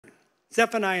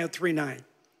Zephaniah 3:9.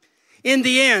 In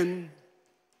the end,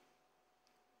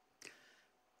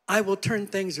 I will turn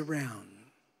things around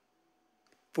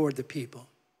for the people.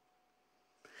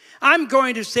 I'm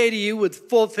going to say to you with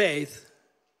full faith,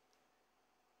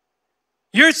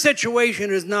 your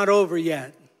situation is not over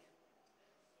yet.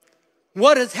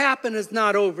 What has happened is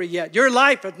not over yet. Your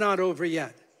life is not over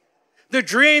yet. The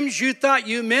dreams you thought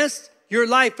you missed, your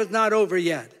life is not over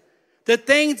yet. The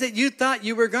things that you thought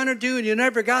you were going to do and you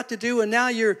never got to do, and now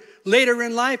you're later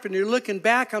in life and you're looking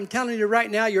back, I'm telling you right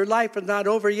now, your life is not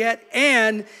over yet.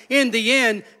 And in the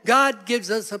end, God gives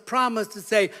us a promise to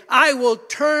say, I will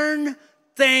turn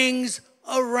things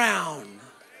around.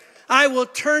 I will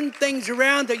turn things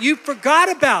around that you forgot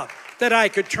about that I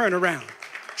could turn around.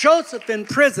 Joseph in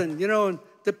prison, you know, in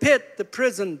the pit, the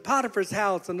prison, Potiphar's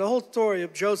house, and the whole story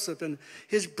of Joseph. And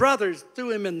his brothers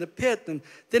threw him in the pit. And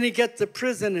then he gets to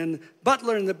prison, and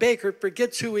butler and the baker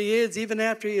forgets who he is even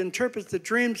after he interprets the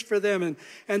dreams for them.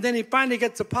 And then he finally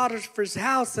gets to Potiphar's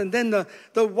house. And then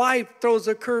the wife throws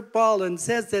a curveball and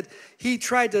says that he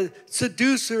tried to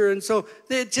seduce her. And so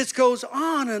it just goes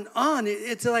on and on.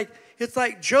 It's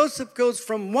like Joseph goes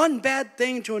from one bad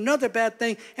thing to another bad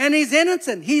thing, and he's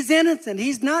innocent. He's innocent.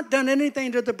 He's not done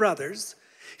anything to the brothers.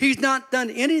 He's not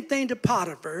done anything to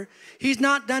Potiphar. He's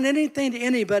not done anything to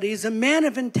anybody. He's a man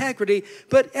of integrity,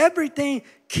 but everything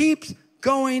keeps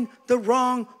going the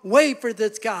wrong way for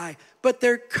this guy. But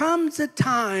there comes a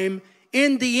time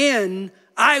in the end,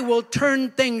 I will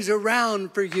turn things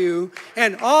around for you,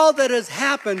 and all that has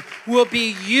happened will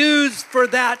be used for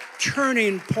that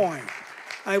turning point.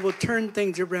 I will turn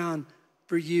things around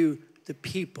for you, the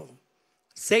people.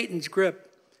 Satan's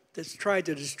grip that's tried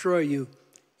to destroy you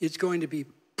is going to be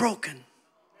broken.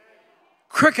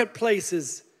 Crooked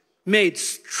places made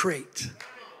straight.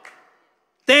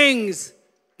 Things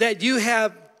that you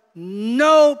have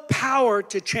no power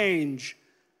to change.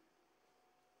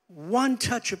 One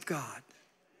touch of God.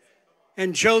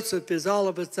 And Joseph is all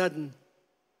of a sudden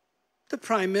the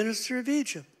prime minister of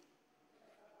Egypt.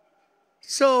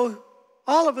 So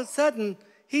all of a sudden,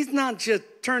 he's not just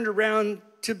turned around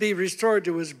to be restored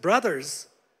to his brothers.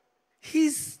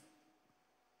 He's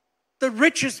the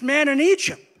richest man in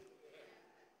Egypt.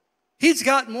 He's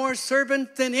got more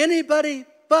servants than anybody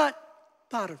but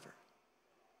Potiphar.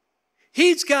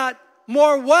 He's got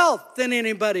more wealth than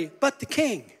anybody but the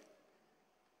king.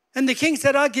 And the king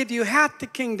said, I'll give you half the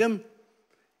kingdom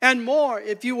and more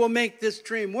if you will make this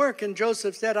dream work. And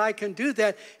Joseph said, I can do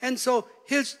that. And so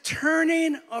his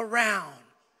turning around.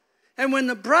 And when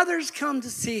the brothers come to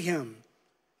see him,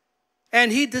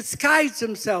 and he disguised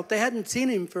himself, they hadn't seen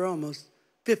him for almost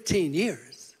 15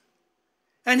 years.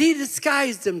 And he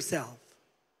disguised himself.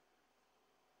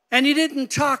 And he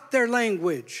didn't talk their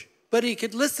language, but he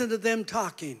could listen to them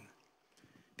talking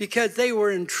because they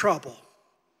were in trouble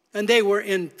and they were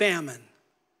in famine.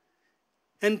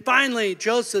 And finally,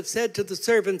 Joseph said to the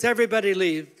servants, everybody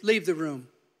leave the room.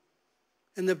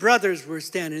 And the brothers were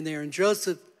standing there, and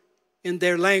Joseph, in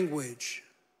their language,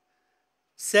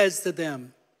 says to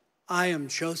them, I am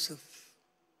Joseph,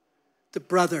 the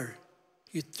brother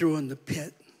you threw in the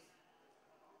pit.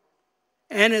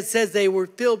 And it says they were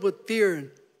filled with fear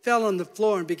and fell on the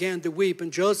floor and began to weep.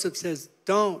 And Joseph says,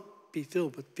 don't be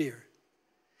filled with fear.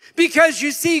 Because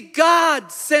you see,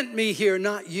 God sent me here,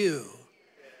 not you.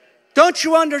 Don't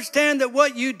you understand that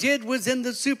what you did was in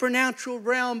the supernatural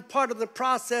realm, part of the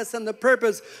process and the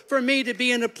purpose for me to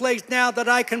be in a place now that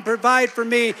I can provide for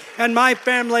me and my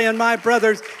family and my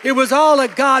brothers? It was all a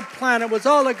God plan. It was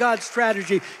all a God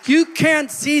strategy. You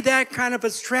can't see that kind of a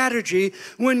strategy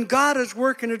when God is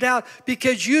working it out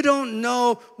because you don't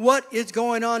know what is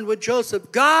going on with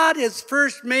Joseph. God is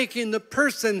first making the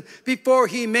person before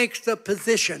he makes the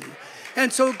position.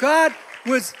 And so God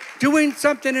was doing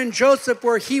something in Joseph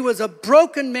where he was a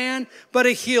broken man, but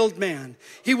a healed man.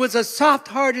 He was a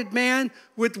soft-hearted man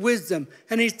with wisdom.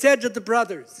 And he said to the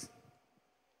brothers,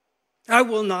 I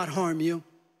will not harm you.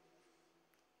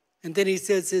 And then he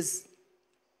says, is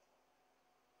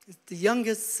the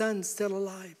youngest son still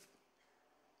alive?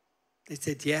 They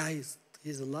said, yeah,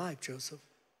 he's alive, Joseph.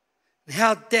 And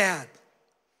how's Dad?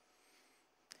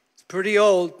 He's pretty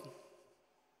old,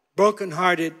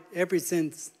 broken-hearted ever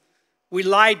since we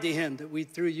lied to him that we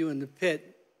threw you in the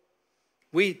pit.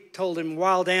 We told him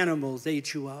wild animals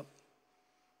ate you up.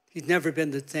 He's never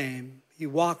been the same. He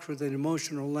walks with an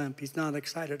emotional limp. He's not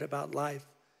excited about life.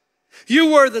 You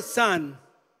were the son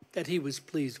that he was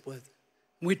pleased with.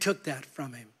 We took that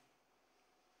from him.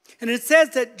 And it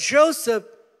says that Joseph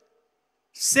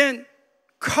sent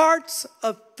carts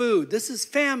of food. This is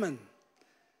famine.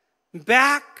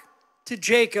 Back to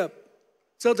Jacob.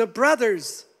 So the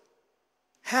brothers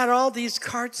had all these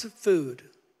carts of food.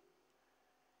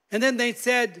 And then they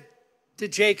said to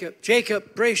Jacob,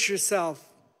 Jacob, brace yourself.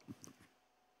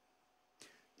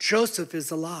 Joseph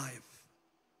is alive.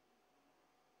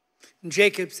 And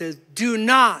Jacob says, do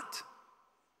not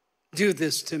do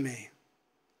this to me.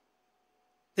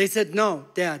 They said, no,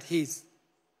 Dad, he's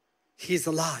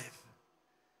alive.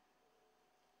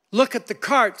 Look at the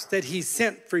carts that he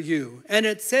sent for you. And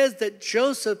it says that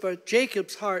Joseph, or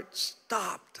Jacob's heart,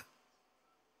 stopped.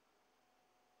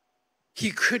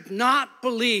 He could not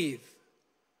believe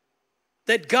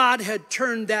that God had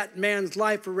turned that man's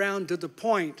life around to the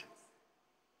point.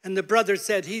 And the brother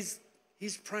said, he's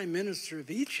prime minister of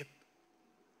Egypt.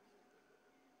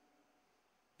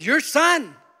 Your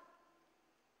son,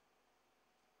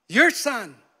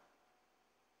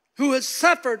 who has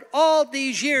suffered all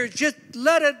these years, just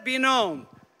let it be known,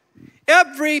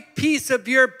 every piece of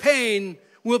your pain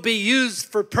will be used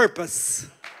for purpose.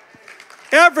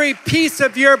 Every piece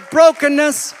of your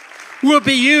brokenness will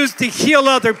be used to heal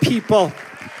other people.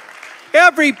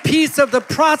 Every piece of the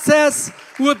process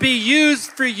will be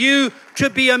used for you to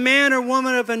be a man or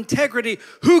woman of integrity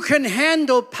who can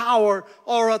handle power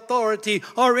or authority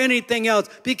or anything else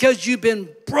because you've been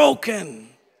broken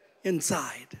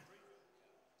inside.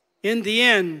 In the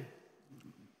end,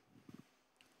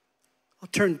 I'll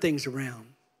turn things around.